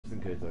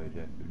Okay, so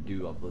I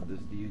do upload this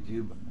to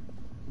YouTube.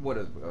 What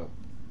is,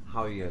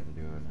 how are you guys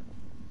doing?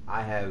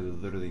 I have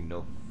literally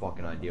no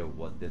fucking idea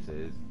what this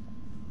is.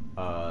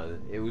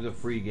 It was a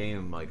free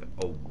game like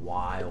a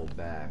while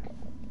back.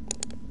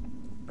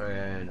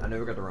 And I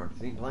never got around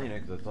to playing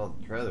it because I saw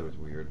the trailer was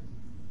weird.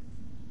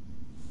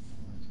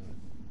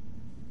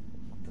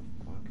 What the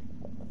fuck?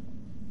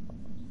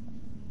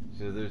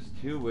 So there's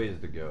two ways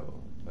to go.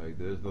 Like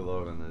there's the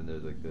logo and then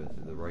there's like this.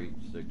 The right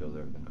stick does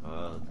everything.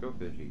 Let's go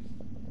fishies.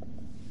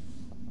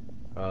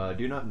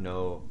 Do not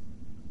know.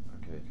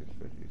 Okay, just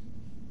fishies.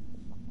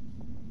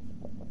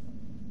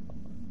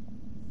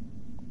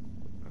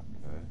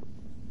 Okay.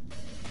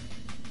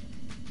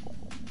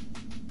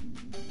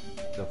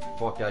 The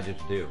fuck did I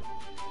just do?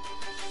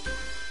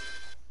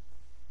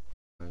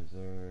 Is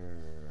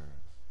there?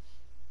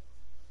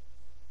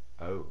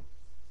 Oh.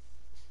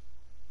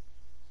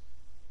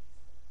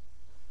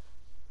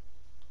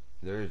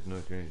 There is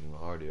no change in the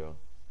audio.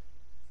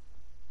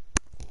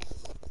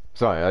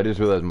 Sorry, I just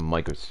realized my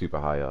mic was super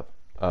high up.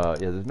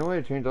 Yeah, there's no way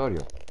to change the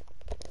audio.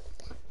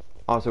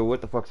 Also,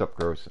 what the fuck's up,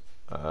 Gross?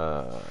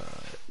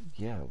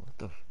 Yeah,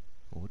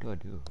 what do I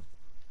do?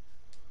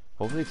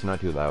 Hopefully it's not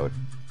too loud.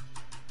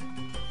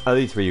 At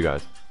least for you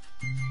guys.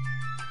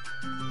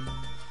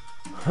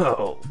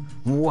 Oh,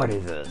 what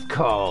is this?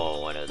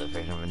 Call one of the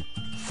fishermen.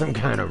 Some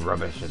kind of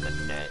rubbish in the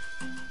net.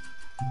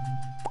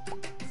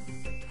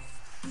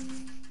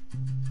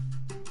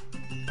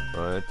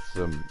 It's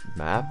a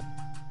map?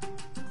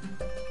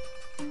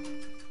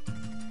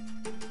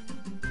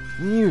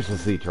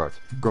 Useless sea charts,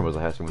 grumbles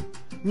the Hesselman.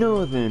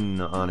 Nothing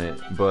on it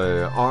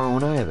but our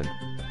own island.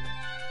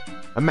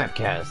 A map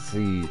cast,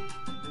 see...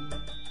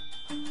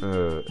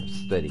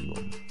 steady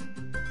one.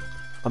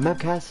 A map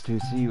cast to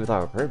see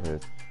without a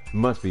purpose.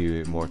 Must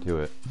be more to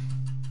it.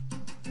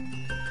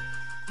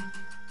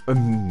 A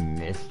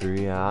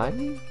mystery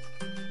eye?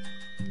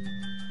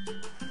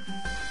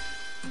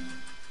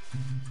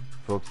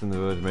 Folks in the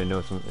village may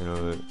know something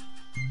of it.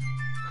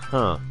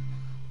 Huh.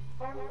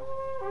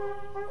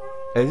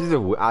 This is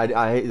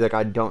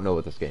I don't know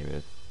what this game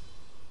is.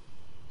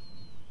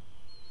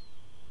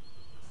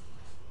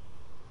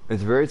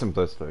 It's very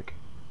simplistic.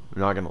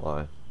 I'm not gonna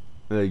lie.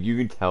 Like, you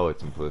can tell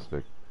it's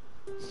simplistic.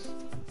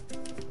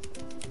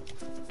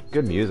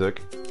 Good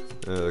music.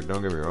 Don't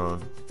get me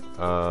wrong.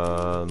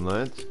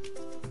 Let's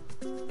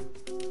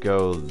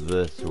go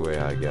this way,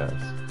 I guess.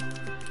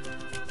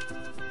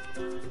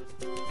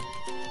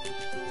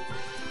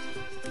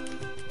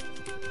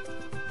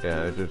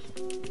 Yeah, just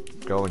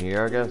go in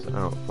here, I guess? I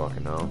don't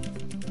fucking know.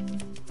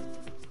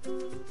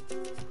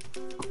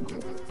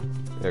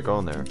 Yeah, go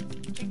in there.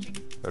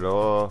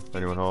 Hello?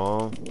 Anyone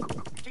home?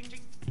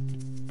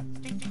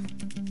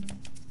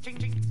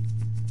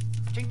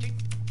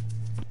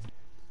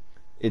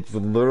 It's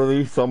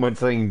literally someone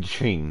saying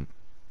ching.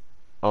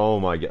 Oh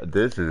my god,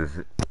 this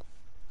is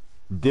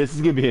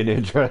gonna be an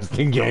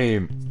interesting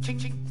game.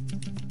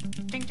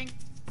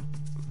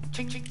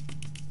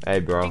 Hey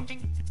bro.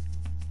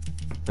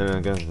 I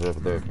guess it's up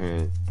there.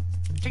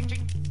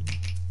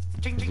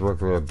 Just work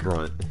for a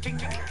grunt.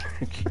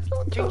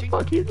 What the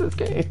fuck is this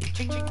game?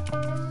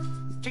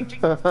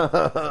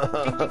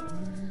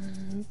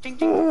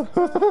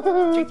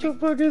 What the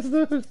fuck is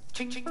this?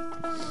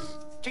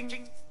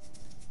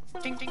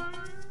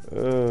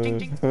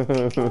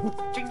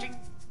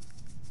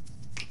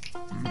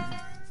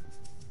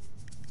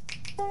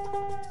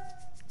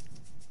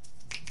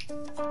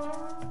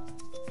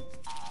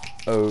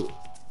 Oh.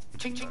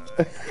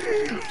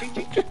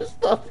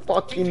 Just the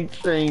fucking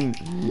chain.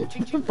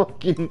 The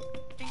fucking.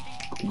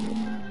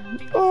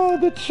 Oh,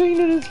 the chain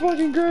is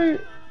fucking great.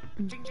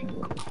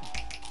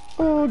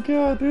 Oh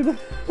god, dude,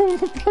 I'm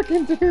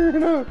fucking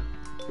tearing up.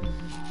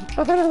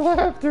 I've had a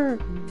laughter.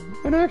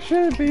 And I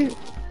shouldn't be.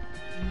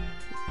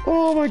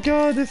 Oh my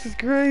god, this is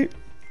great.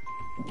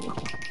 What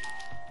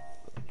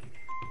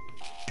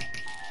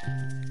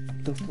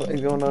the fuck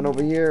is going on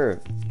over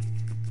here?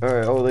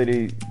 Alright, old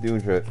lady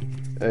doing shit.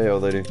 Hey,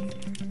 old lady.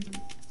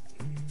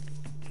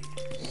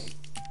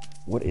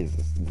 What is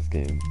this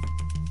game?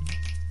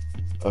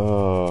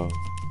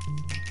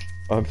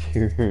 I'm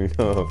tearing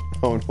up. I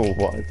don't know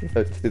why.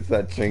 It's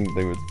that chain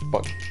thing was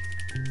fuck.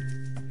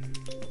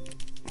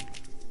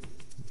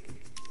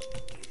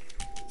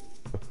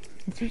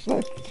 It's just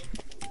like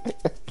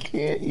I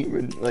can't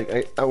even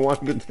I want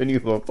to continue,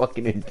 but I'm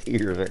fucking in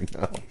tears right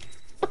now.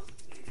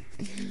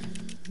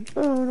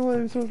 I don't know why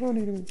it's so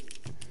funny to me.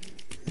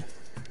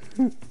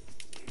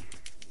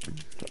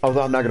 Also,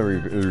 I'm not gonna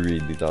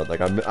reread these out. Like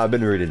I've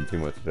been reading too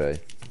much today.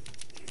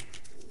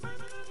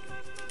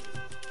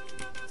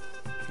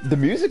 The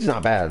music's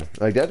not bad.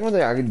 Like that's one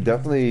thing I can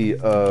definitely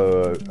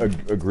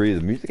agree.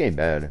 The music ain't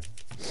bad.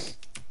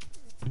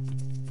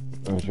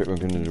 I'm sure we're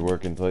going to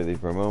working lately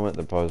for a moment.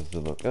 The pauses to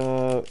look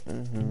up.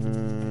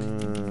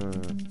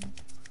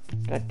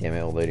 God damn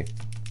it, old lady.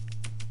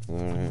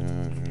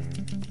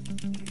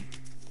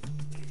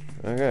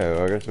 Okay,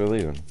 well, I guess we're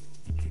leaving.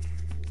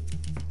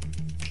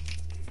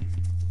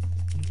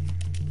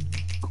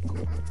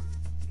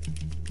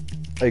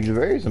 Like, it's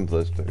very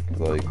simplistic.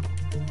 Like,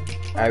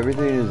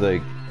 everything is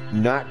like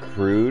not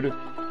crude,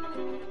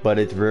 but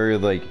it's very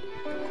like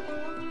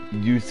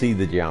you see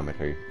the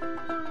geometry.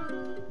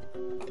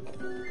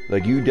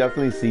 Like you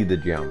definitely see the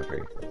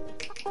geometry.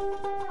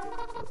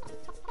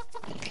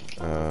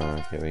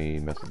 Can we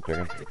mess with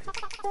the chicken?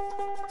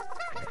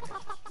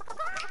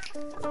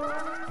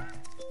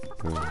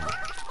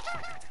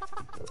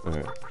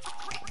 Okay.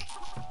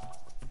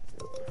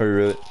 Are you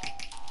really?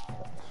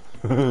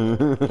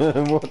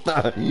 What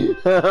the?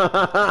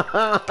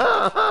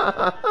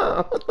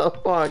 What the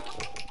fuck?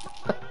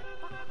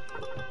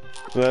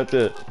 That's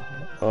it.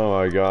 Oh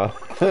my god.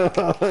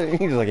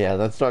 He's like, yeah,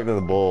 let's talk to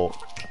the bull.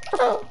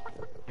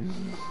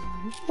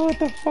 What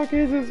the fuck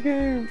is this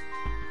game?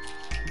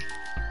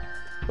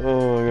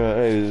 Oh my god,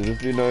 hey, does this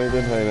dude know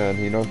anything? Hey man,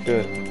 he knows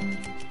shit.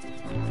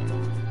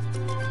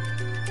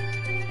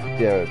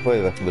 Yeah,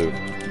 play the flute.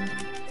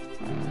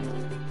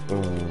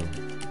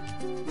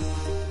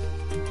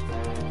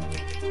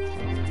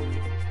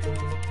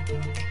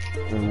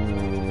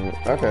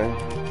 Okay.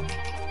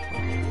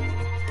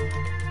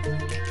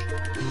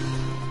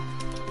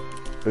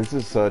 This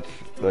is such,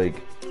 like...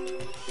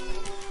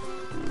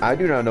 I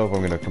do not know if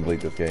I'm gonna complete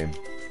this game.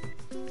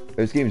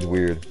 This game's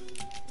weird.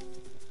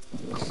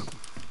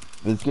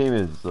 This game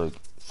is, like...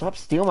 Stop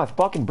stealing my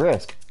fucking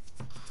brisk!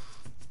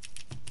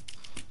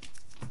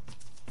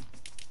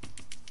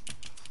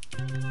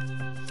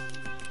 I'm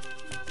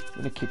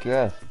gonna kick your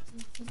ass.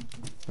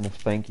 I'm gonna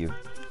spank you.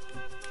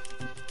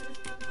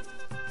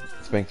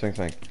 Spank, spank,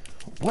 spank.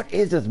 What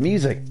is this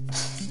music?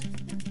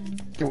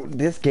 Dude,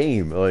 this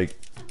game, like...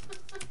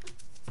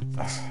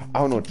 I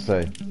don't know what to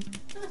say.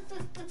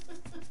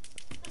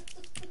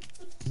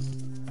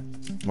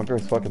 My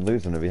girl's fucking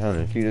losing, to be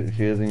honest. She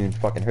doesn't even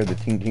fucking hear the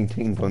ting ting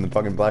ting from the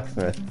fucking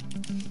blacksmith.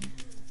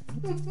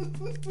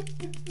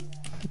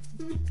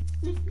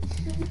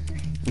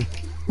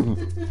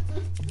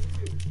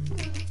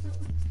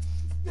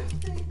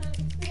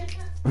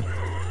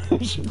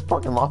 She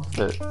fucking lost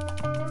it.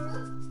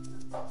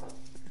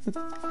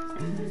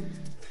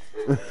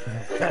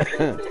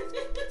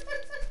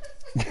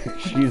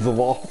 She's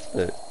lost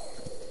it.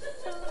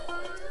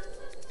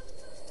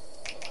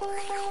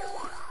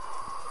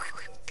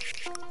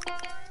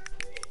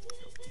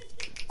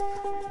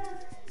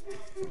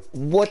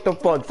 What the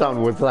fuck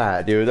sound was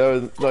that, dude? That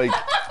was like...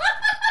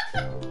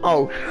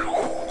 Oh.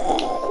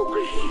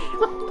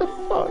 What the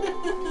fuck?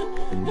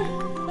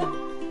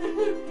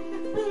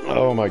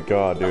 Oh my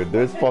god, dude.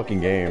 This fucking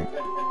game.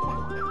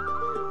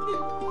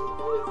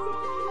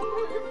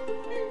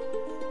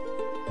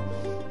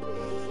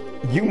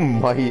 You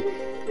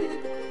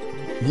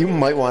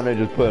might want to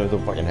just put on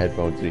some fucking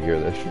headphones to hear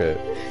this shit.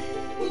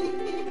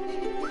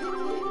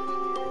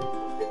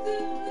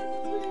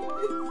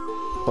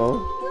 Huh?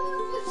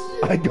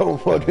 I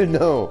don't fucking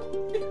know.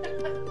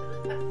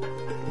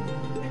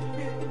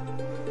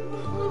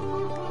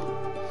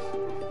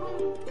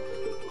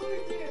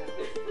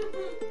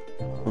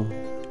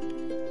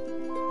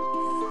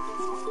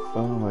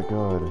 Oh my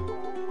god.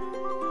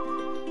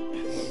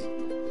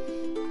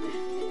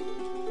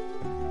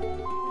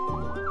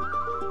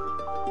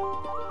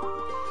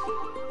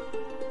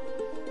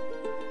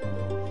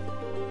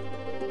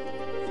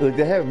 Like,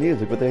 they have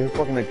music, but they have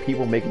fucking, like,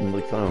 people making,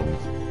 like, sounds.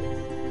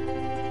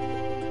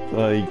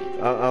 Like,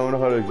 I don't know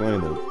how to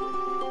explain this.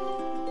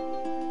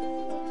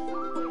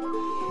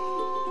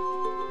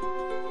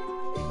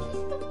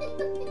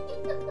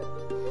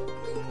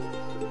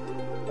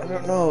 I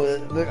don't know.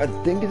 I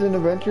think it's an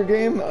adventure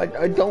game?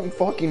 I don't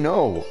fucking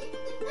know.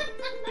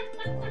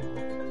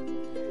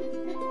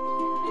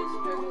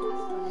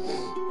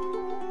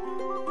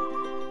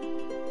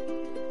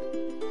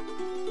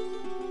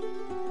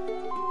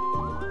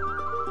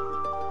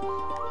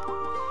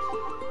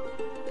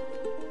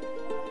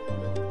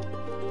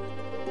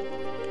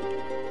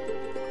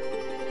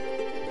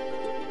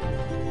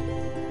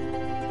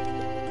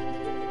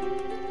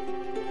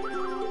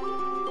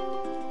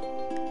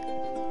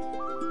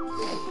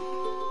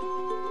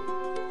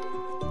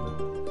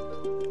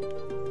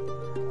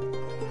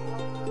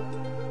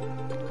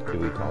 Do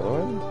we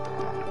follow him?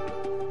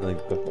 Like,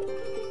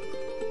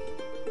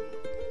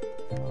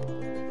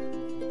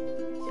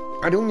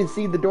 I don't even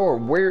see the door.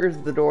 Where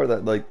is the door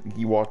that, like,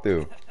 he walked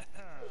through?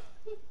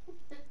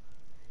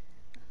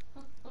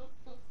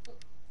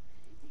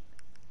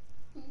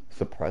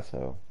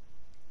 Suppresso.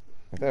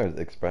 I thought it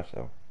was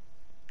espresso.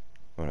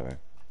 Whatever.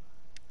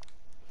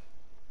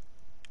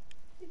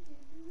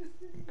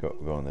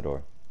 Go in the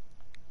door.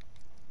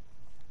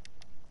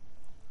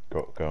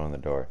 Go in the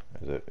door.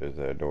 Is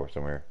there a door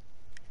somewhere?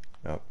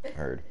 Nope,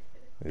 heard.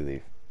 We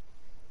leave.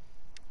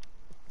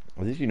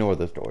 At least you know where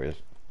this door is.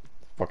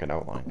 Fucking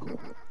outline.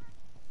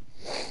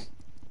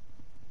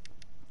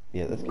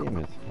 Yeah, this game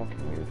is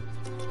fucking weird.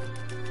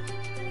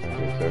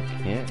 Okay, so I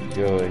can't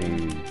go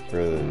any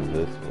further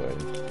this way.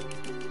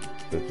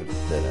 So it's a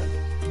dead end.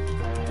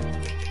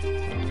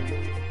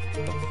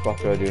 What the fuck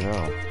do I do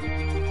now?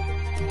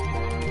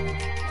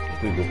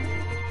 Let's do this.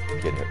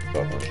 Get hit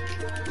somewhere.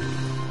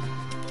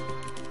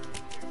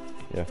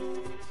 Yeah.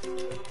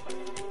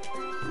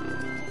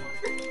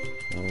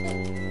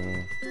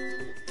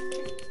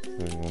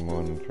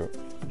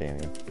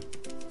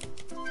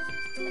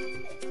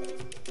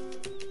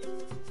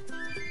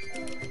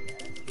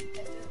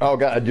 Oh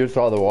god, I just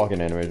saw the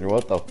walking animation.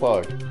 What the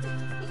fuck?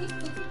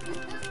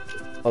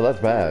 Oh, that's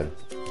bad.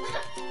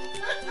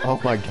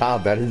 Oh my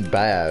god, that is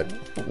bad.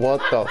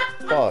 What the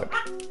fuck?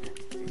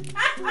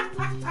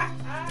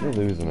 You're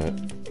losing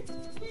it.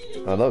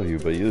 I love you,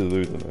 but you're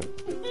losing it.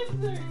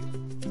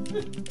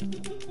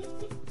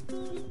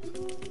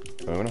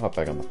 I'm gonna hop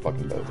back on the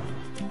fucking boat.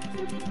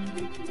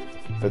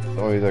 That's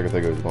the only thing I can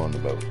think of is go on the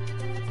boat.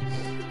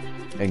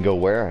 And go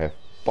where? I have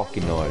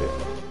fucking no idea.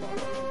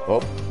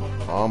 Oh,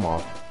 I'm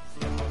off.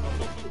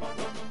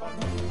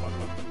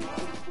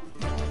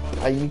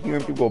 I hear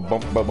people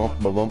bump, bump,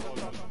 bump, bump, bump.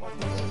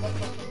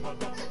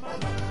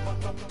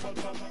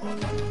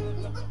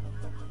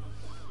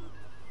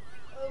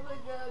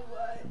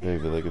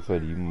 Baby, like I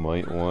said, you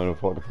might want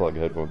to plug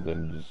headphones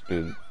in just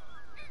to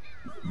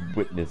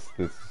witness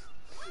this.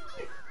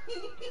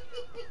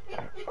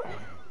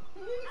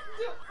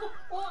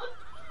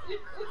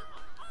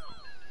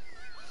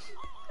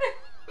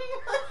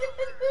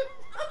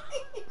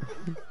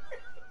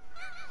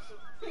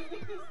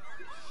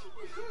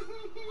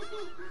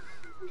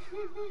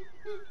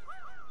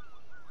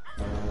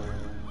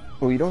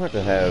 Well, you don't have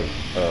to have,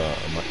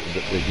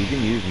 like, you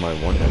can use my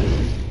one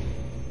head.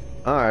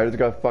 Alright, I just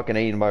got fucking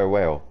eaten by a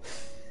whale.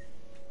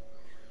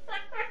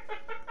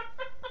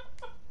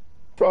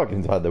 Dark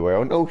inside the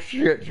whale. No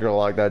shit,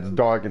 Sherlock, that's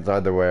dark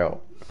inside the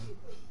whale.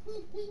 I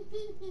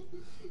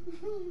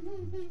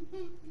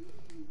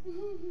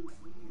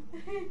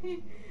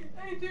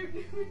don't know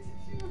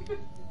what to do.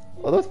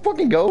 Oh, those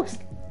fucking ghosts.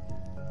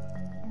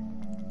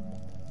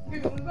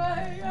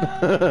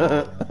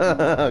 Kumbaya.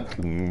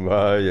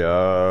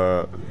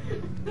 Kumbaya.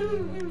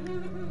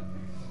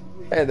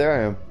 Hey, there I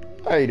am.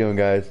 How you doing,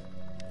 guys?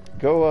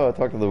 Go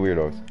talk to the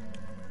weirdos.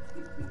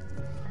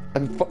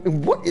 I'm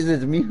fucking. What is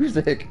this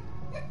music?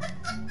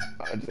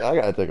 I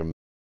gotta take a.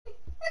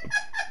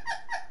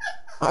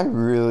 I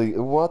really.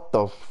 What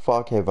the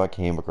fuck have I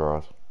came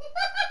across?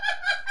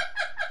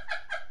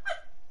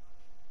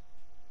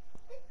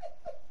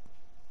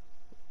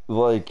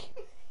 Like.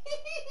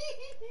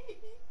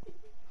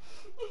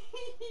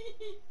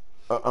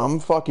 I'm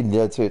fucking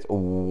dead serious.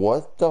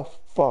 What the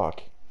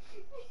fuck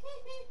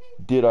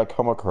did I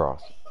come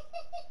across?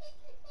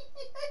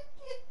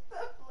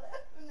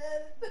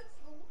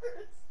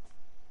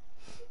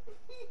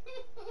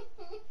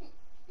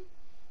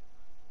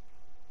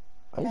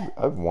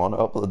 I want to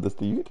upload this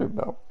to YouTube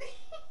now.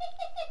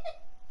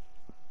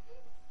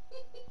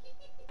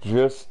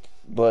 Just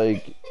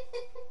like,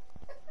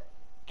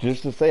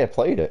 just to say I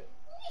played it.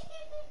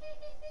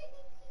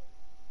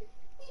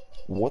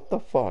 What the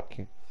fuck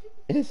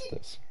is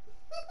this?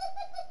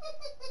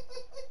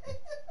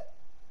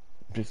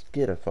 Just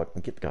get the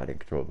goddamn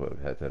control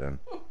headset in.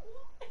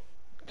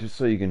 Just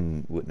so you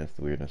can witness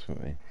the weirdness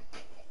with me.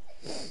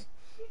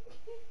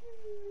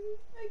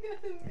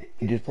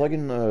 Just plug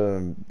in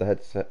the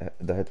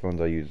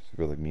headphones I use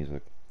for like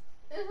music,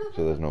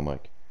 so there's no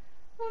mic.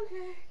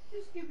 Okay,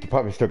 just give me. You're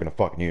probably still gonna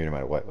fucking hear no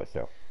matter what, but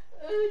still.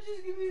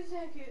 Just give me a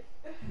second.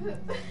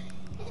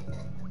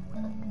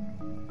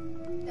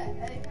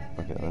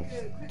 Okay,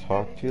 let's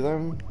talk to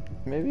them,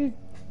 maybe?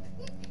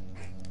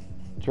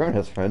 Jordan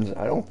has friends.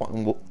 I don't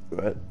fucking.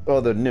 Oh,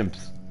 the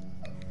nymphs.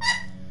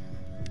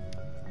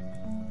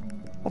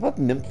 I thought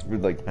nymphs were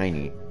like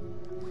tiny.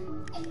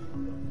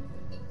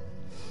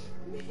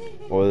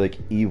 Or like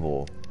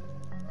evil.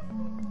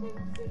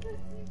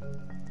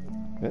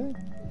 Really?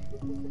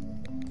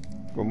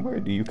 From where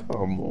do you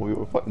come? Well, we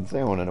were fucking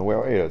sailing in a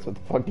whale ate us. What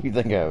the fuck do you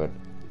think happened?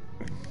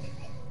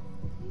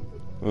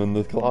 When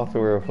the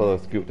colossal fellow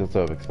scooped us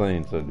up,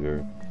 explained, said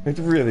you're. It's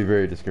really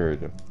very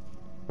discouraging.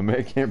 I mean,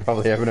 I can't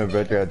probably have an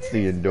adventure at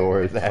sea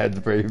indoors. Adds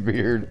brave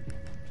beard.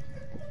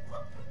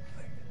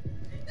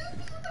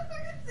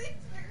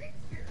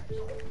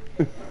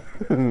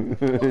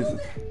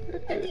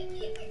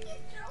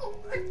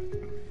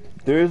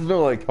 There is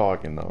no like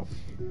talking though.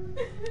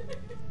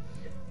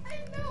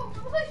 I know,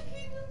 but like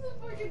he doesn't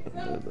fucking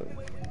sound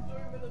like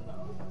he's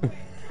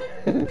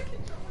absorbing enough.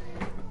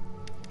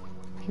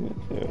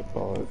 Yeah,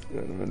 all that's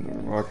good. I'm in the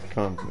remarked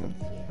confidence.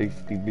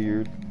 Hasty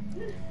beard.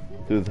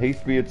 Does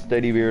haste beard,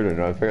 steady beard, or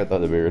no? I forgot the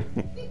other beard.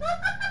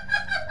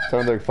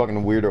 Sounds like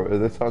fucking weirdo.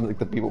 This sounds like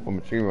the people from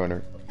Machine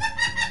Runner.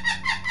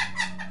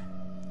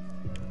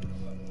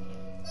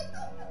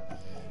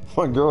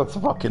 My girl's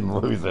fucking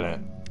losing it.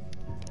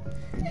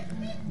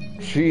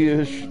 She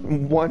is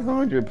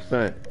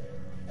 100%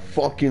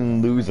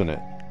 fucking losing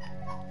it.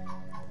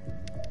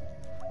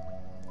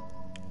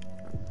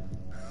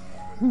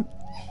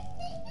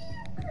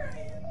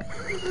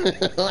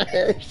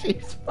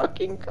 She's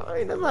fucking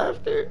crying of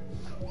laughter.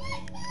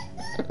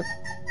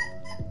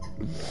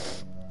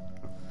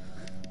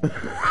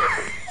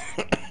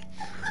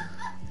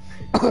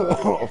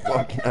 Oh,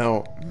 fucking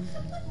hell.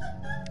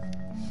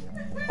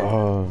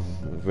 Oh,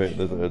 wait,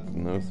 there's a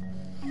nose.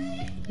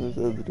 This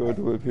says the door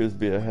to what appears to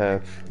be a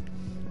hatch.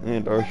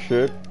 And our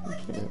ship.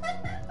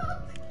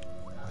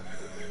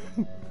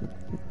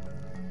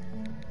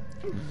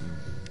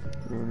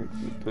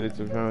 Plates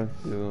of how I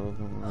feel.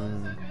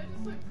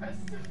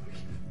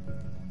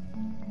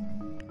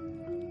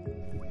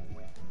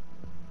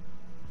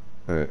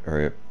 Alright,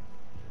 hurry up.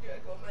 Do I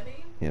go my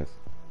name? Yes.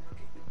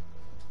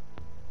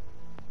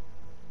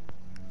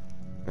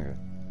 Okay.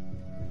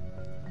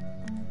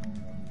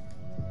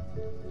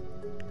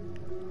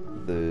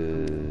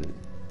 Dude,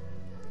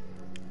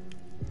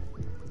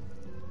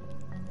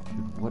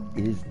 what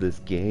is this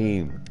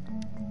game?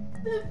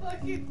 The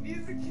fucking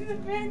music in the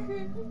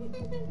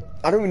background.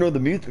 I don't even know the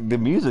music. The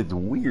music's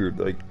weird.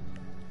 Like,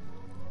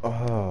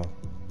 oh.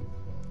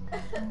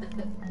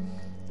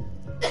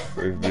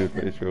 First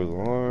face shows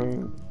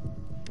alarm.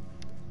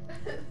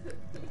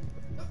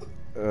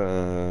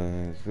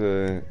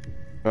 So,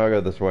 I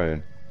got this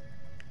way.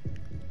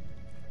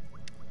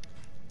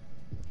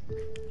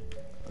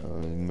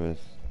 I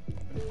must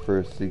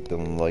first seek the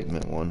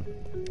enlightenment one.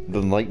 The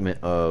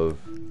enlightenment of.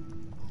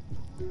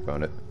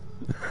 Found it.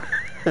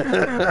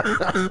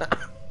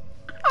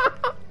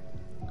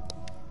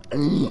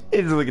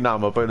 It's like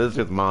not my phone. This is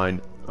just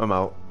mine. I'm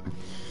out.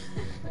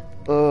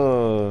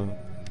 Oh.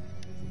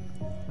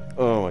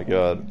 Oh my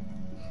god.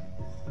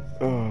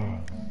 Oh.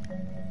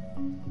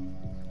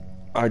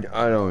 I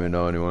don't even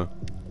know anyone.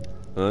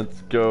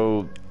 Let's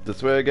go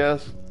this way, I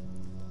guess.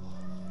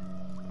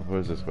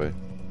 Where's this way?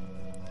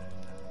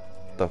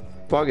 The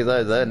fuck is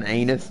that? Is that an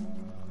anus?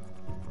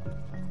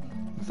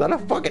 Is that a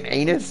fucking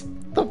anus?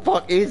 The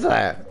fuck is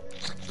that?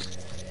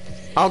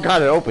 Oh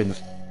god, it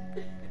opens.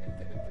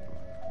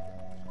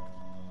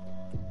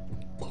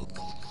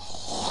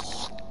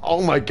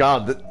 Oh my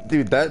god,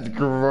 dude, that's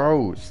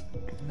gross.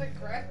 The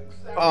crack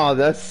sound. Oh,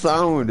 that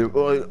sound.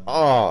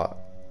 Oh.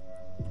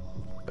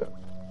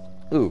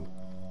 Ooh.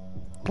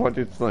 Punch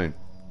its thing.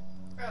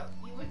 Oh,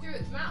 you went through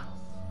its mouth.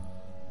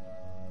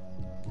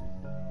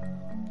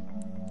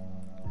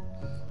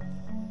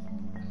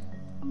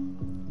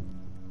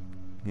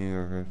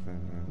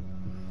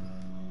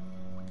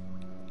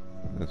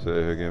 That's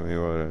it. Give me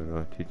what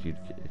I'll teach it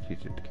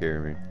to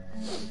carry me.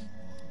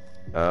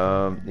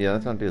 Yeah,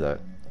 let's not do that.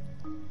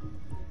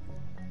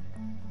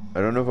 I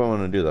don't know if I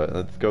want to do that.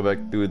 Let's go back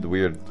through the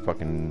weird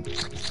fucking.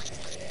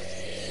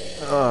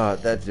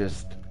 That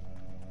just.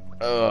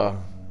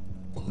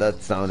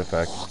 That sound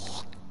effect.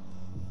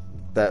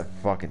 That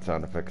fucking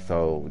sound effect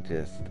so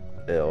just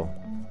ill.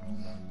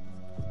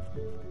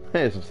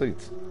 Hey, some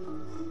seats.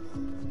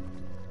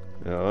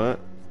 You know what?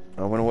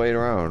 I want to wait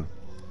around.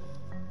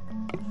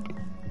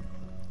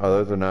 Oh,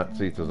 those are not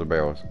seats, those are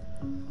barrels.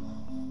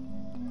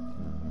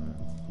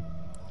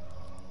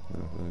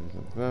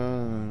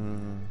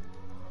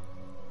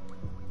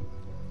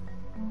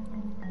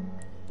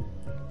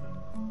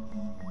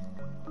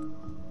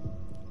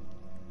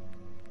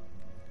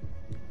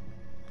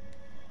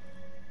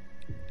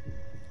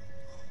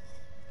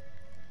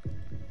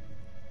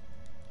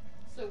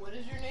 So what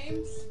is your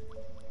names?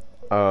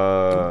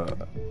 I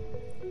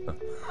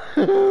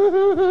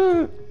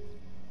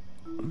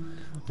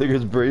think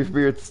it's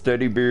Bravebeard,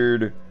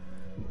 Steadybeard,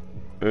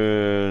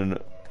 and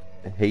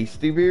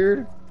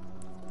Hastybeard.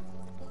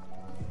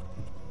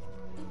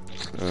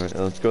 Alright,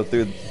 let's go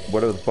through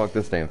whatever the fuck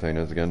this damn thing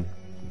is again.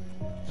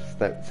 Just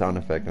that sound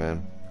effect,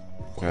 man.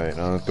 Alright,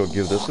 now let's go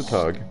give this a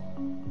tug.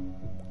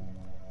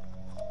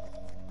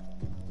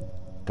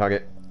 Tug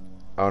it.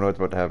 I don't know what's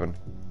about to happen.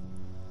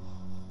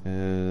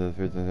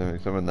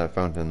 Summon that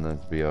fountain,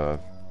 let's be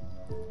off.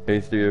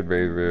 Hastybeard,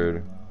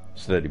 Bravebeard,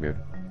 Steadybeard.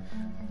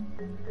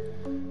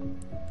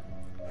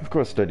 Of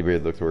course,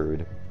 Steadybeard looks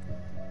worried.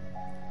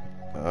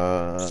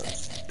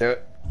 Do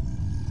it.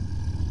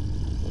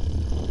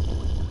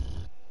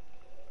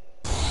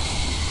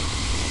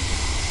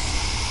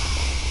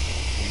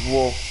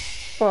 Well,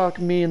 fuck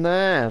me in the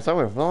ass. I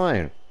went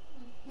flying.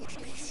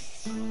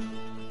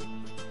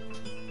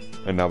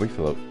 And now we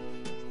float.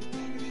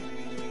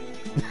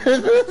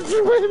 It's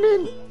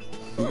swimming!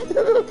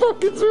 It's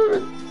fucking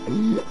swimming!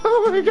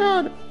 Oh my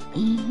god!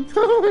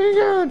 Oh my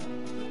god!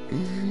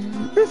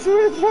 This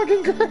is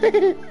fucking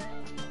great!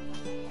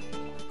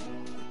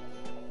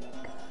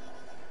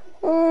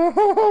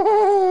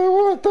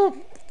 Oh, what the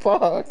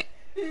fuck?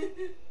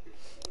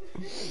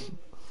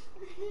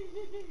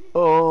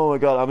 Oh my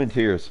god, I'm in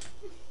tears.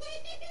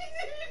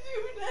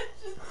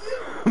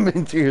 I'm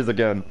in tears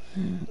again.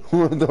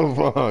 What the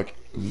fuck?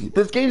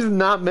 This game's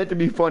not meant to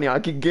be funny. I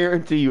can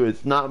guarantee you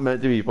it's not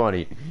meant to be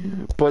funny.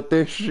 But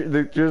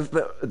just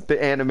the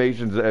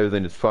animations and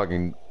everything is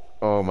fucking.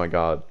 Oh my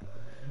god.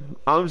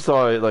 I'm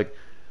sorry. Like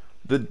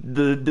the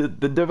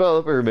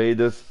developer made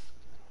this.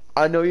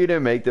 I know you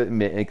didn't make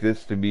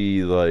this to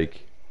be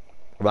like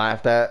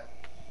laughed at.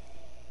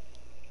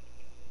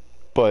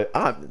 But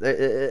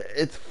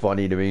it's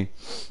funny to me.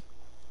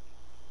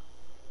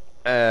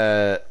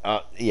 Yeah.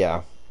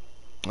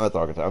 That's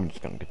all I'm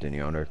just gonna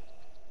continue on her.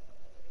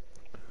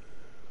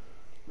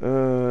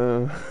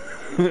 There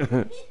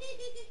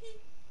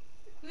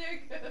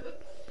it goes.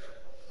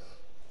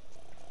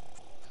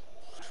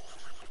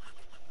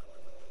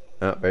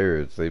 Oh, Bear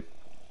is asleep.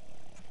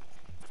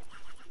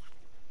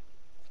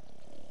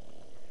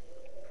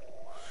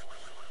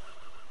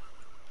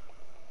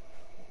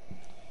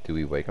 Do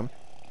we wake him?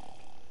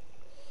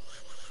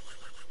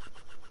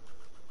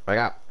 Wake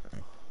up.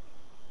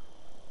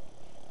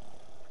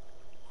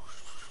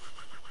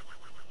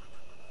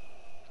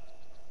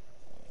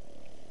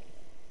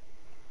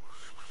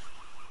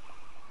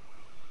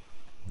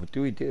 What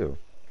do we do?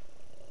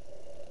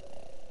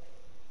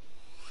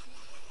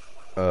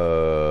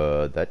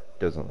 That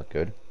doesn't look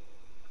good.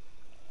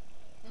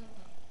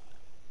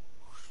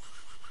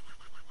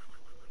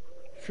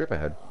 Strip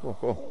ahead. Cool,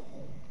 cool.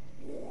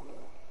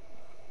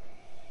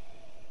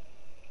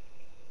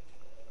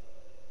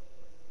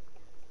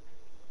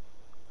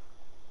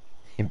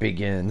 It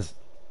begins.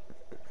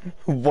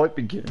 What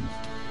begins?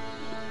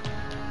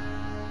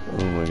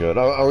 Oh my god.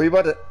 Are we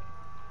about to...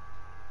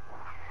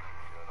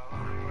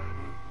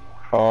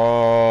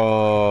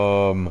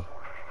 Are you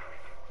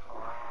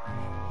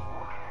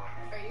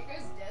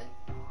guys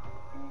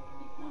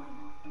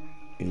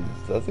dead?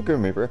 That's a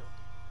Grim Reaper.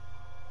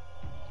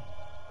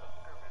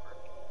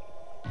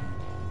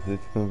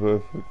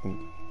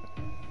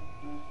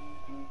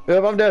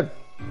 Yep, I'm dead.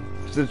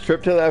 It's a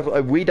trip to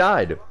the... We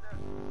died.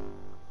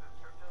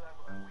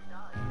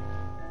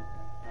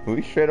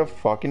 We straight up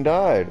fucking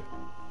died.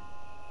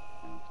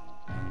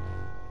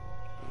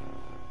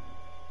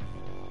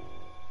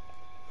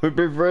 We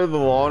prefer the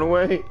long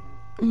way?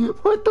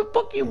 What the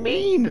fuck you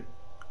mean?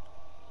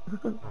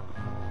 What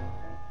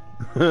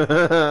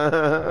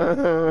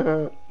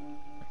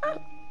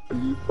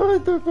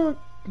the fuck?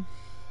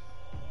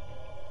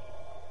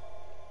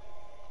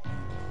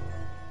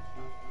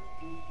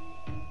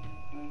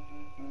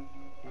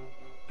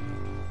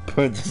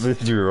 Put this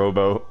into your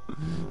rowboat.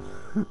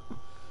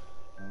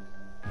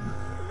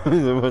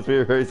 There must be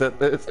a race at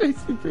this.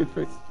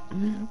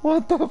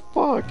 What the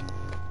fuck?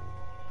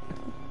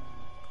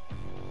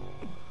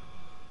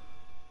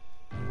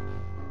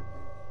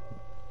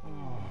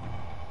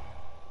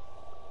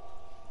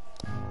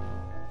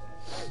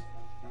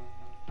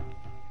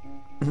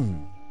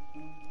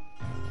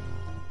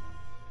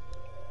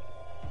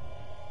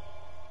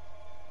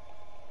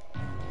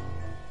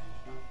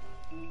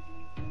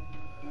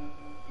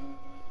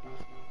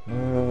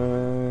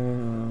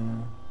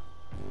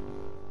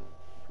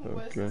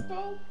 What's this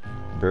called?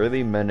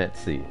 Burly Men at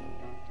Sea.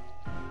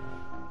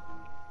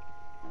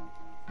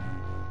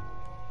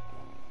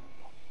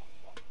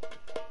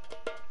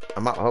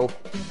 I'm out, Hope.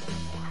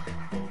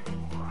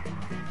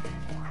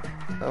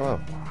 Oh, wow.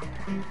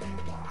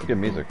 Good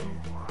music.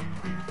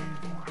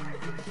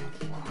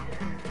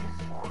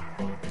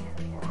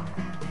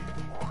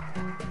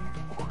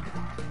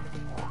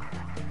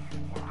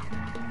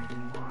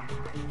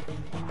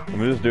 I'm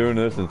just doing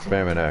this and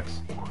spamming X.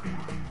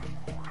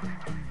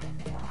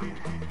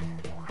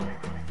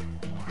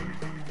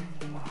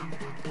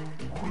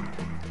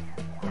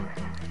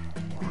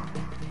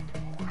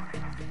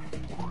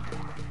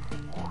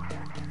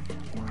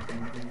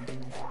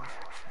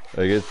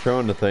 I guess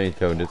throwing the thing,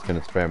 so I'm just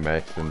gonna spam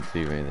X and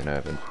see if anything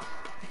happens.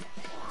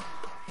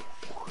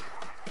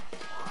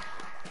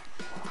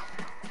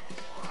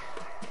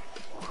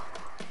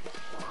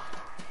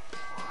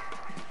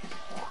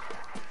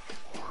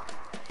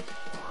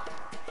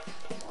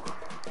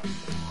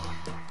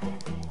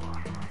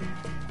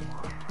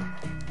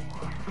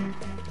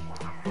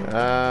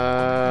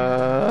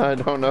 I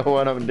don't know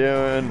what I'm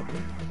doing.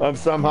 I'm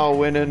somehow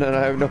winning and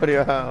I have no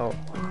idea how.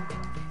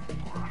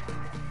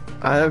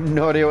 I have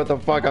no idea what the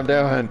fuck I'm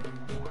doing.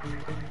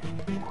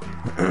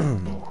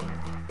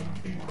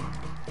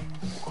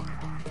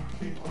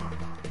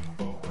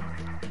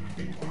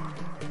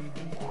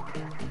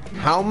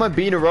 How am I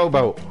beating a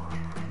rowboat?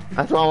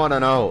 That's what I want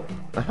to know.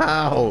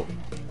 How?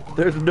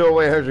 There's no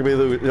way I should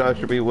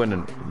be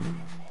winning.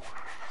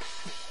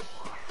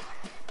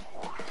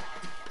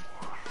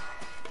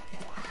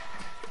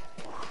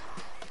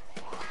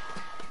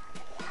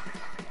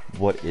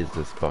 What is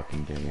this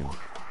fucking game?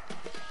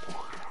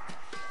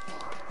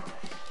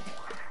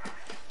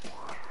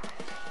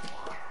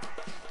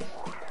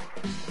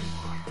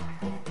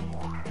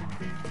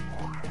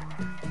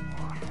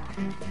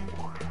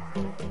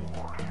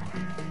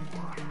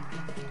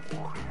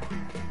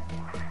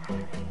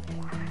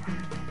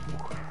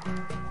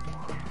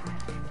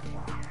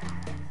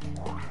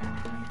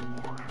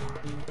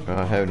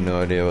 I have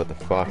no idea what the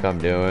fuck I'm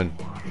doing.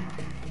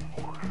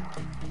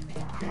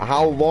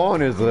 How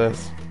long is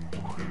this?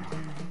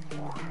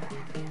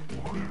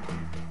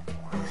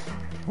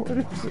 What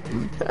is it?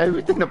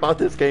 Everything about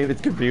this game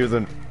is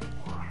confusing.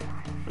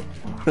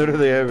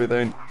 Literally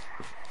everything.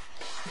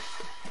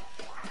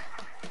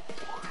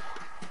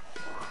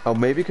 Oh,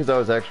 maybe because I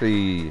was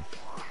actually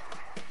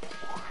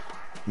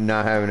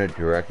not having it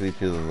directly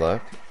to the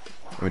left.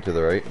 I mean to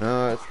the right.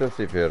 No, it's still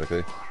safe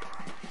periodically.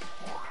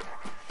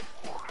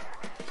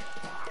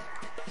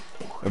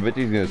 I bet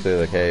he's gonna say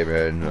like, hey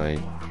man,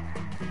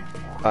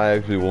 I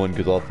actually won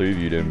because all three of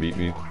you didn't beat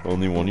me.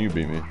 Only one of you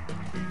beat me.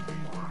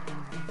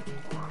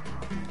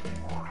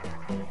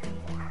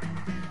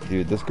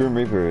 Dude, this Grim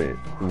Reaper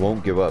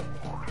won't give up.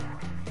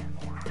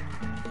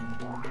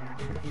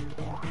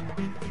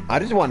 I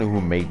just want to know who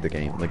made the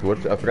game. Like,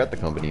 I forgot the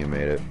company who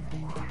made it.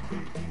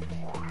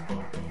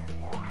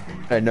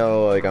 I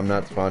know, like, I'm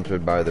not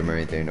sponsored by them or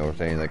anything, or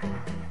saying, like,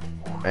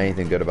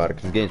 anything good about it,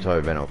 because the game's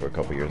probably been out for a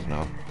couple years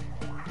now.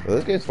 But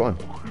this game's fun.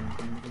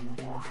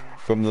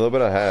 From the little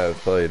bit I have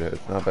played,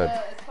 it's not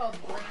bad. It's called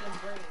Brain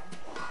and Brain.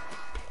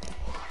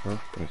 Huh?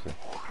 Let me see.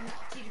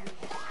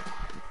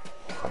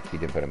 he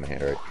didn't put it in my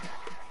hand right.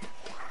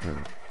 I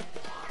didn't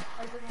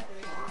have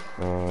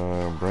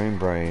to wait.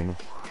 Brain,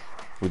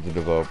 with the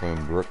developer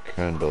Brooke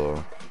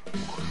Candelo.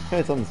 Hey,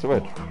 it's on the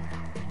Switch.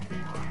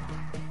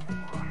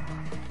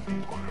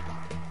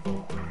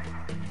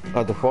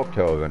 Oh, the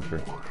Folktale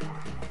Adventure.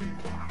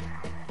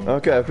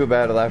 Okay, I feel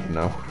bad laughing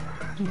now.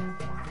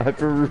 I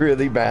feel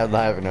really bad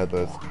laughing at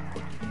this.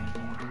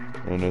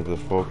 And there's a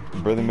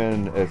Burly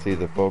Man sees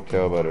a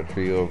folktale about a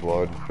trio of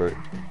large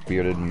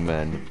bearded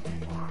men.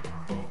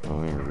 Oh,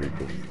 let me read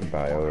this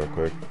bio real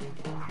quick.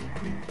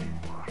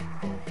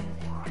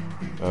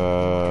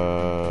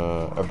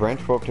 A branch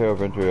folktale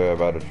adventure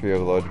about a trio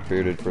of large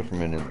bearded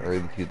fishermen in early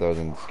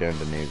 2000s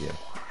Scandinavia.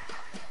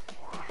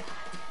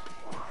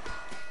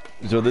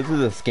 So this is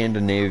a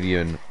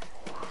Scandinavian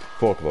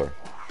folklore.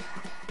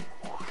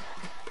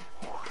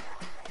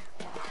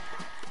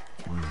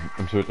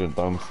 I'm switching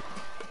thumbs.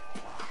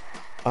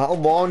 How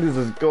long does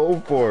this go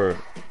for?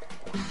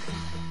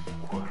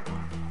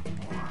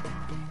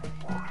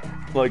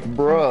 Like,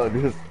 bruh,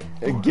 just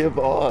give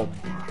up.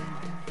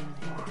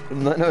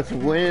 And let us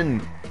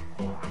win.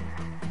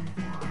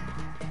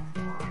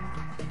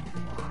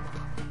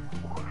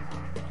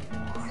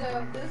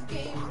 So this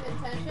game's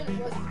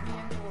intention was to be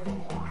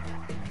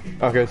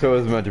enjoyable. Okay, so it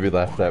was meant to be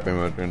laughed at pretty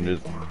much and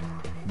just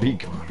be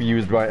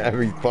confused by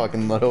every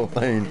fucking little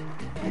thing.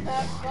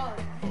 Have fun.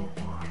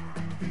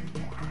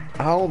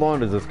 How long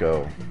does this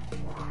go?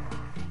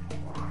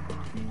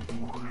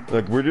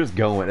 Like, we're just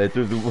going. It's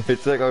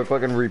like a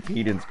fucking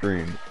repeating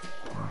screen.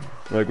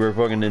 Like, we're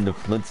fucking in the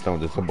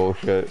Flintstones or some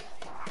bullshit.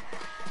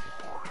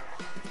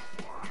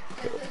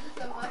 This is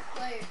a must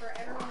play for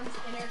everyone's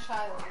inner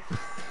child.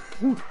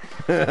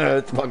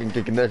 It's fucking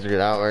kicking that shit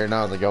out right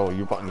now. It's like, yo,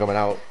 you fucking coming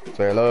out.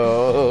 Say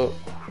hello.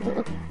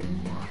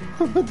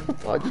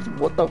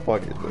 What the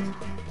fuck is this?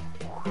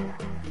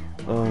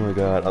 Oh my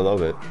god, I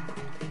love it.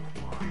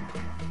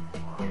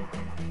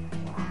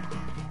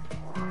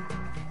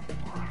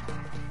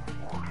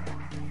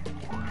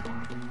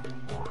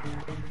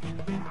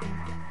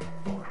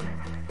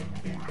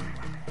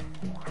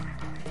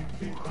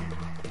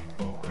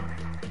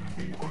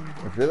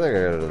 I feel like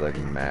I gotta like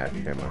mash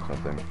him or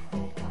something.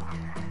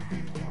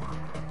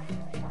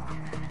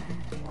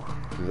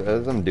 'Cause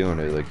as I'm doing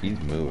it, like he's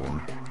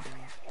moving.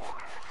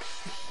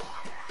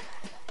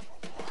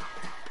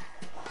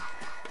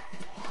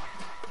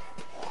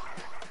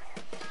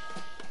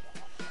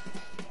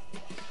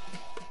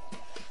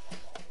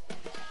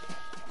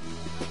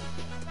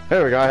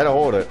 There we go, I had to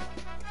hold it.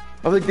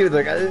 I was like, dude,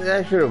 like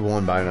I should have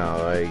won by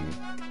now, like.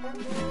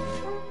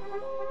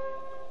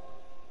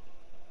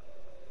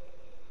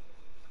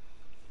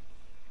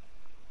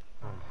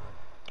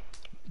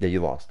 Yeah, you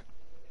lost.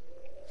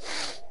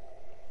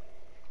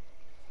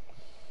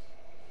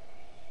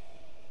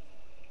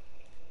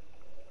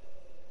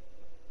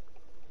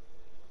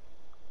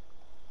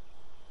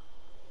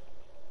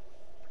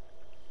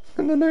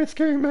 And the nice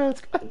scary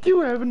mask. I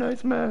do have a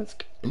nice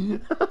mask.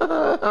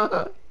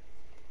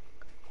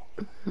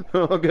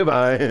 Oh,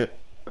 goodbye.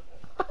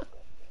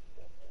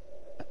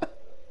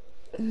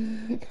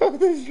 Oh,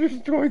 this is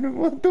destroying him.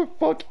 What the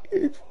fuck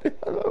is this?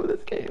 I love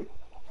this game.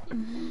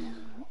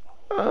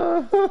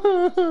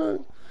 Oh,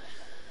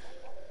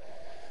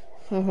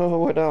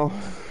 what now?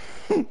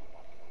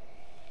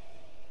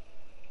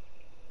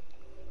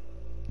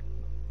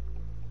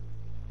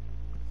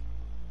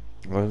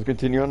 Let's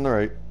continue on the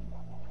right.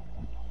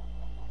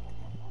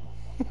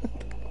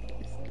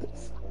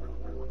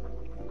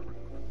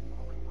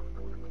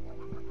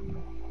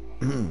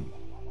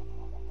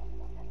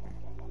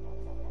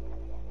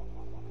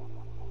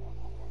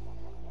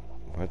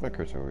 Why's my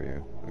cursor over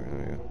here?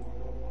 There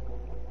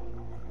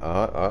we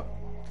go.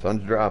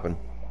 Sun's dropping.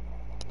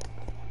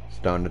 It's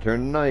starting to turn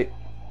to night.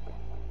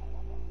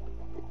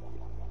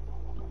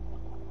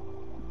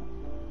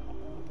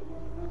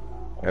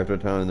 After a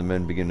time, the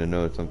men begin to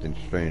notice something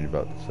strange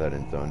about the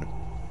setting sun.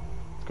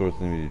 Its course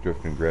seems to be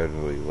drifting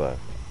gradually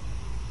left.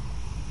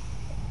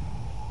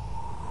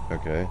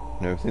 Okay,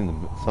 never seen the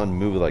sun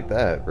move like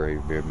that for a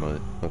weird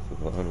month.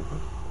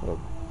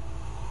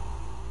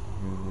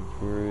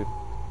 Worried.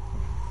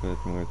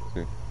 That's more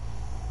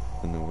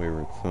than the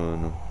wayward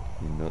sun.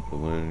 You note the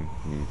wind,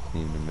 and you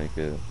seem to make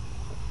it.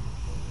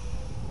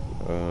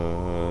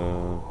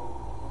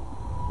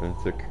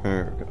 It's a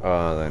current.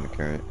 Ah, then a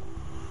current.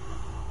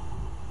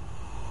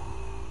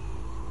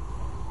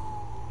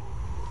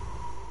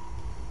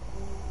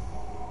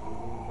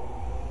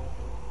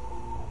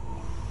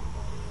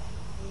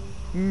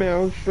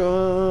 Maelstrom!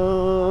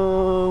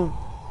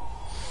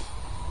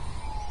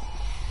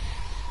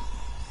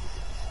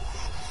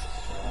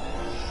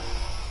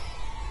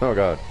 Oh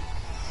god.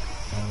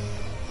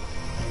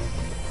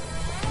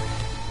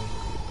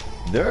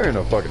 They're in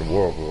a fucking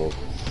whirlpool.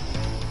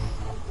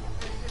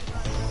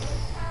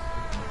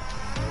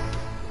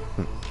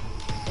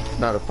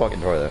 Not a fucking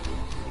toilet.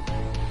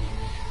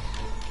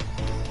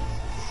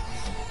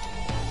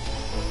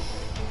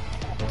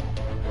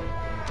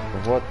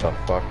 What the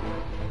fuck?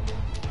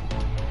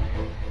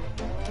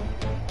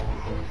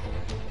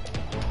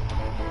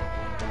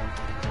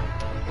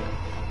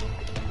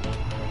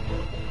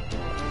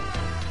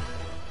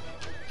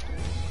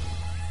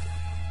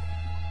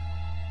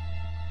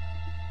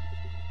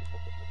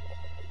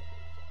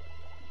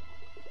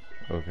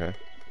 Okay.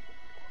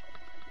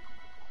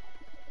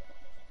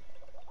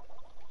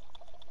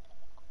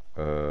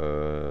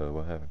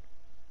 What happened?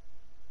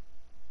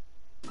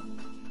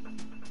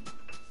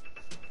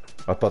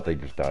 I thought they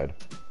just died.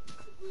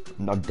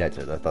 I'm dead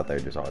set. I thought they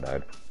just all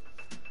died.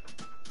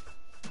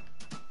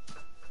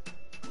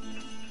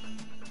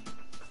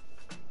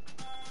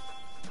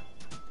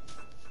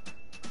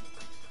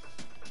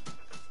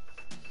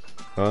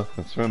 Huh?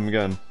 Let's swim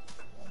again.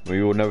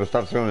 We will never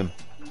stop swimming.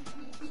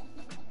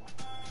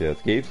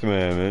 Just keep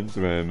swimming,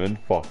 swimming,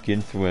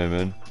 fucking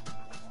swimming.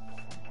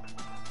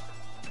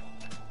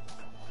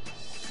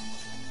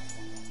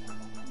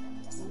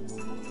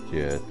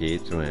 Just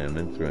keep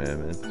swimming,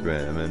 swimming,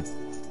 swimming.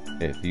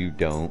 If you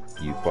don't,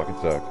 you fucking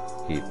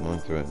suck. Keep on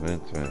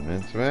swimming,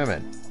 swimming,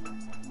 swimming.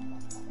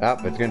 Ah,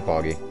 it's getting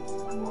foggy.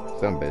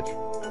 Some bitch.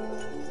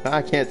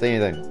 I can't see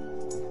anything.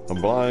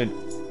 I'm blind.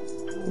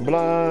 I'm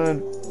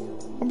blind.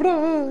 I'm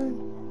blind.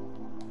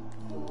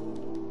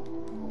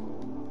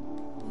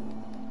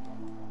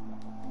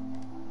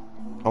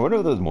 I wonder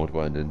if there's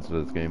multiple endings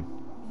to this game.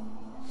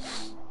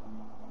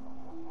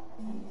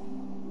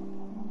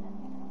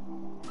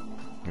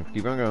 Let's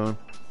keep on going.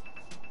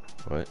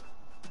 What?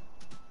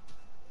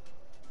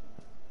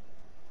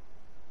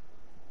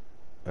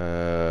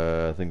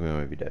 I think we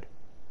might be dead.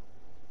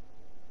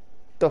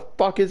 The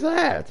fuck is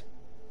that?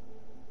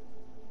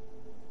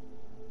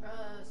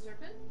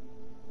 Serpent?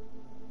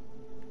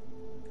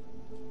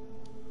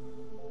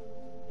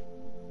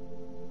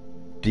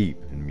 Deep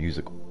and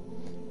musical.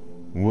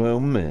 Well,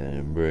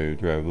 man, brave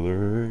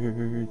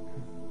traveler.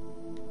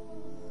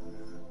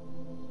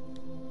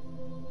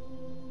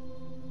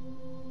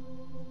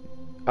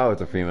 Oh,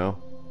 it's a female.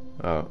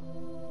 Oh.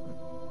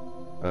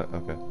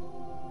 Okay.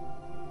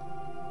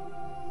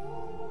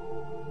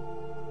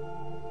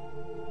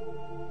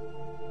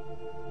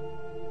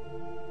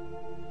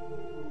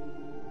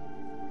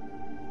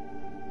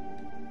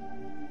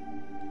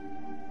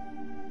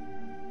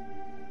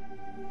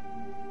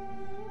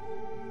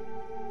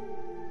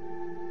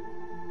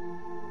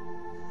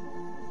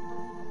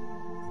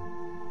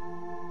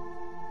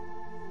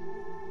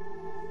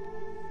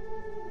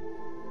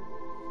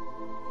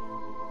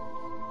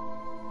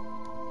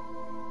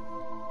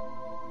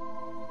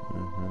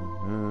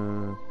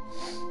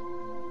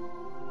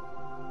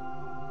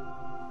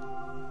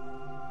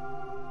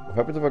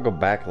 What happens if I go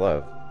back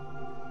left?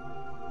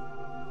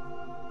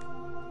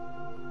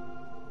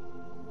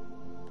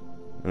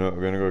 No,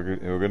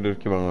 we're gonna just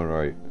keep on going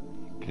right.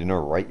 'Cause you know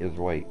right is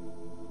right.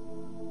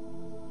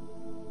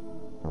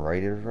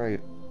 Right is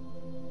right.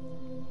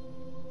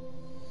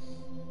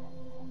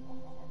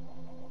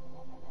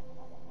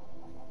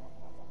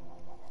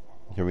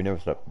 Yeah, we never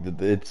stop.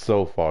 It's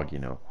so foggy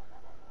now.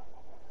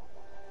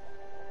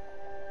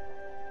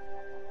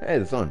 Hey,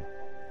 the sun.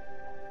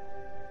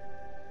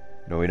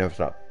 No, we never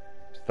stop.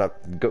 Stop.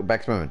 Go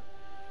back swimming.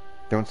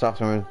 Don't stop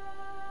swimming.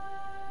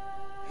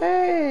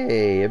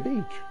 Hey, a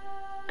beach.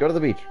 Go to the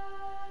beach.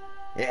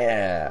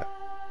 Yeah.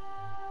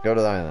 Go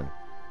to the island.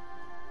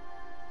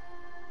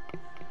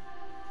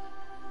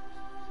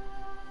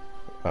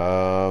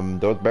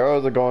 Those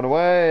barrels are going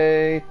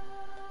away.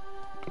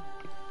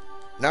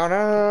 No, no,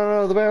 no,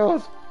 no, no, the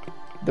barrels.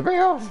 The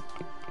barrels.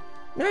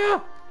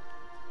 No.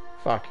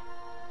 Fuck.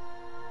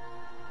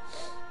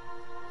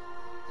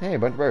 Hey, a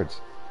bunch of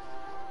birds.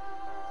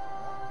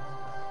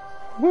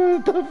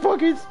 What the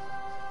fuck is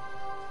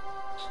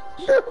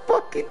the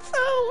fucking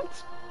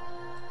sounds?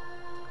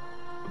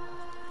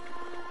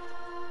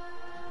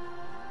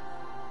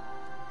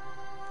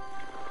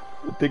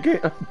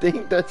 I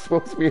think that's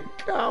supposed to be a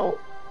cow.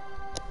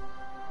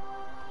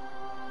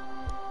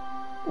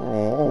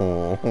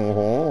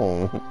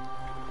 Oh.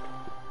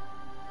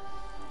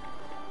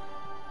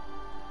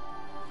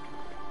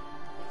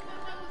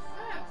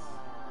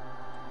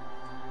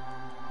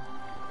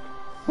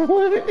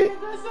 What is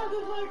it? That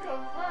sounded like a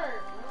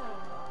fart.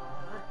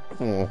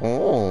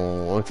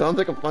 Oh, it sounds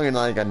like a fucking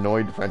like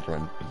annoyed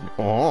Frenchman.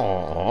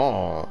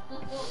 Oh.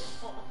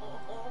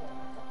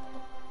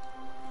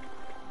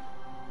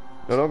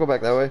 No, don't go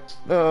back that way.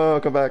 No,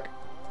 come back.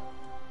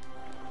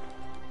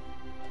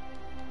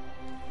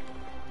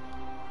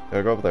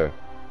 Yeah, go up there.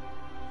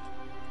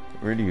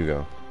 Where do you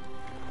go?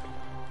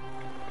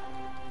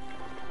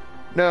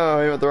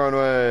 No, you went the wrong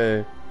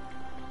way.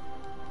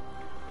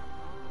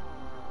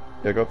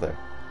 Yeah, go up there.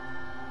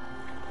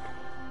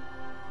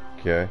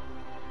 Okay.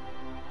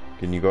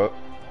 Can you go up?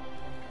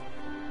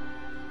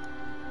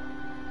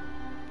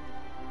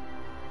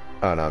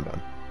 Oh, no, I'm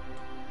done.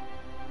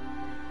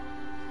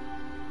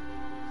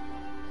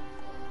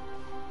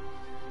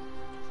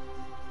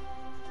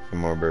 Some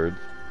more birds.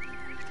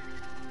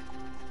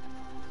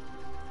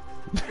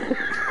 Well,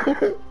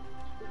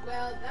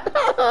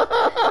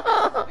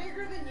 that's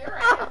bigger than your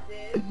ass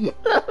is.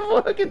 That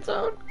fucking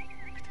sound.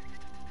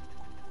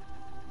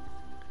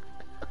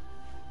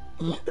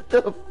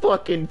 The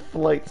fucking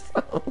flight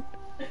sound.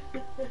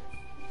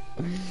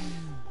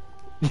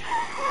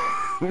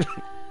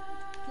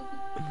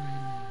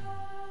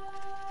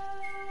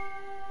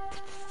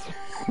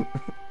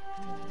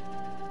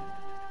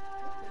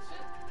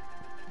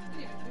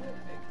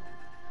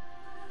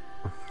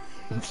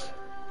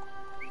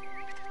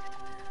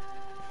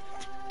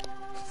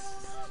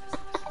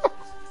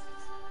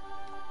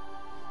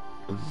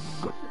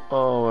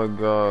 Oh my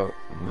god.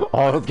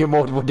 Oh, let's get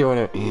more people doing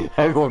it.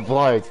 Everyone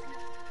flies.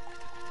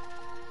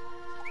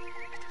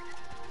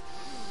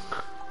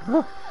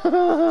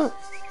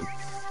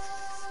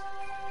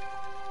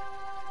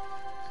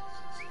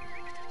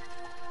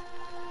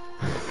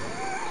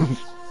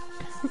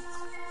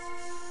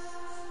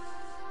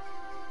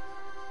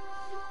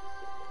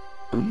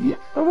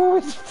 I'm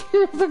always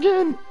tears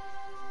again.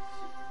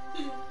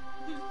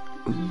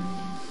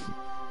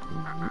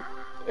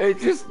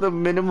 It's just the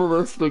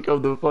minimalistic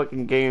of the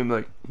fucking game.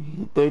 Like,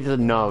 they just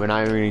know, and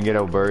I'm gonna get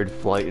a bird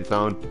flight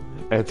sound.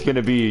 And it's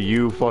gonna be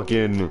you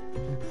fucking.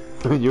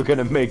 You're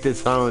gonna make the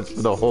sounds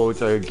for the whole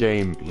entire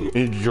game.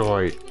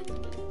 Enjoy.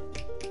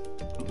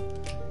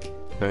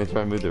 Let me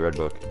try and move the red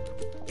book.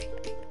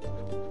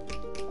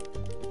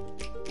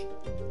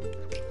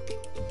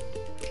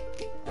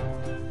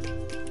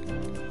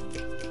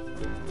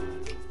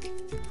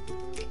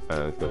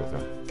 Let's go this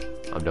time.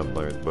 I'm done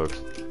playing with the books.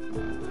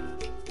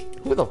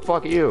 Who the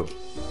fuck are you?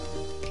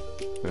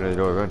 And the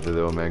door eventually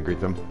the old man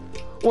greets him.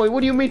 Wait, what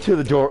do you mean to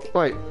the door?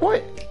 Wait,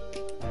 what?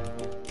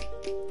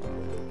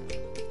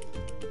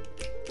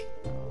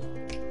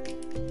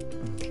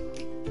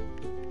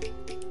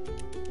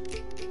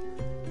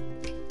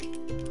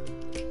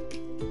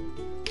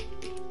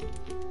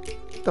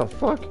 What the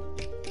fuck?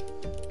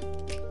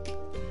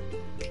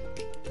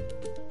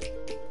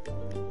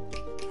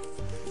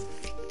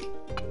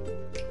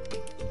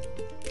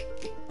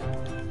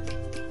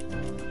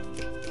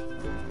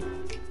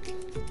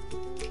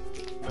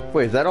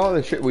 Wait, is that all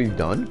the shit we've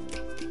done?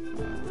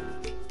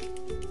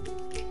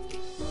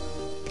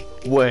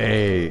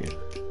 Wait.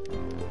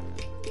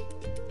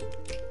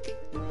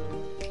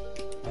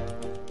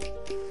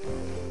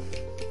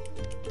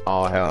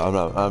 Oh hell,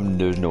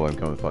 there's no way I'm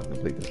coming to fucking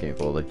complete this game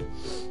fully.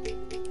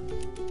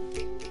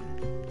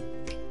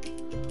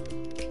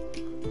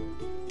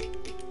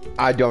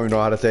 I don't even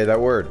know how to say that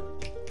word.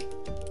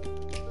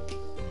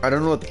 I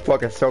don't know what the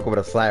fuck a circle with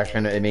a slash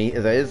in it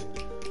is.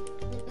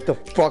 What the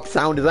fuck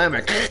sound is that?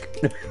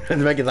 Does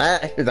it make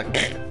that? It's like,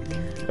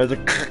 there's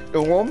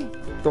a one?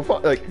 The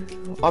fuck? Like,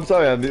 I'm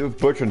sorry, I'm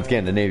butchering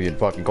Scandinavian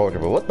fucking culture,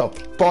 but what the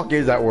fuck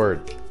is that word?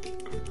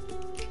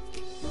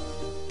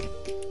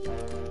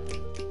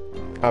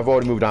 I've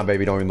already moved on,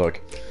 baby. Don't even look.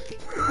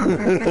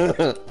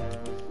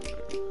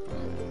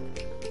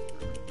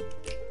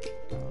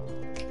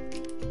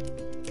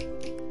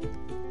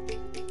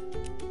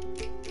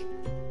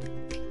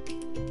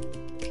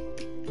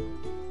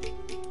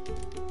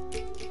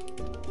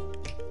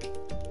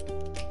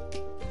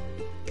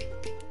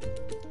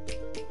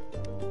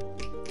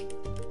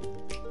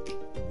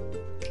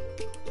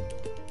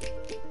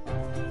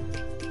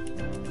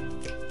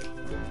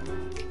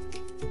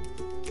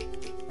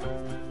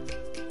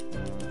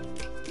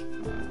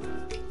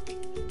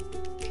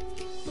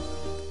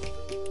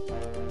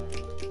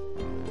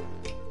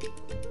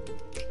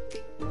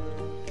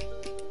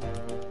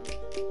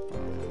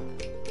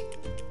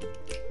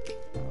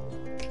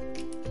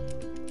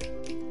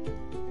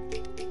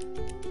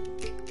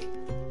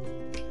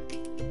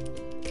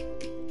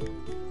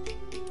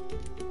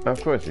 Of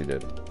course he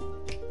did.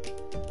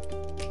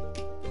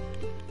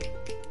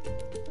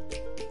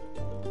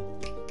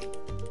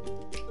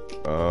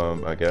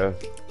 I guess.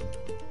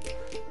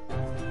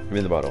 Give me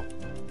the bottle.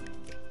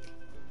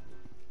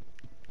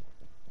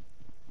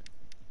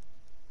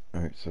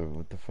 Alright, so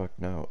what the fuck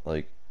now?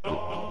 Like...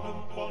 No,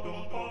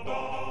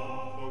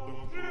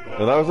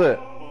 that was it.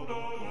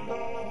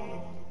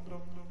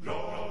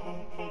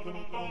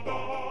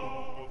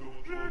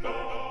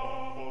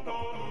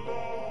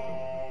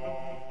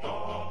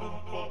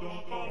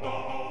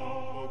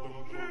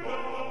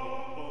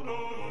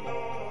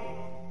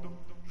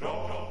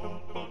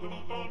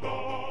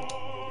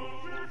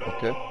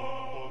 Okay.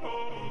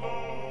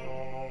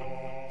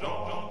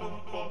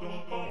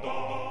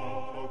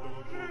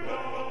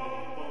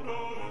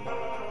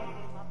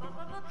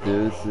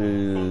 This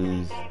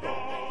is...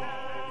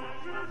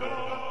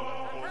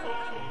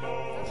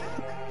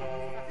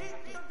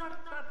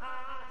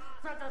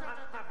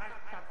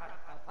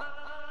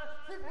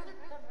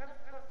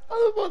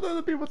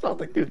 Other people sound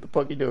like, dude, what the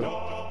fuck you doing?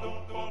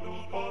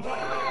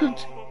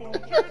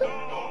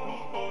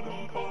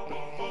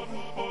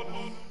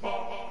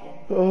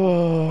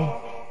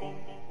 Oh.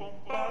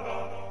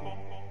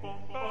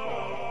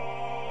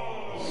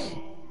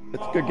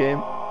 It's a good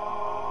game.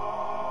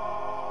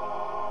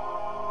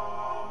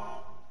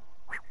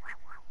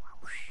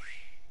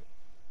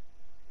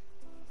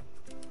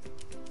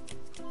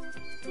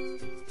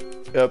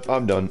 Yep,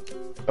 I'm done.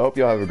 I hope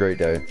y'all have a great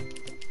day.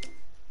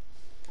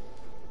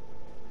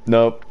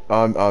 Nope,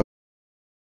 I'm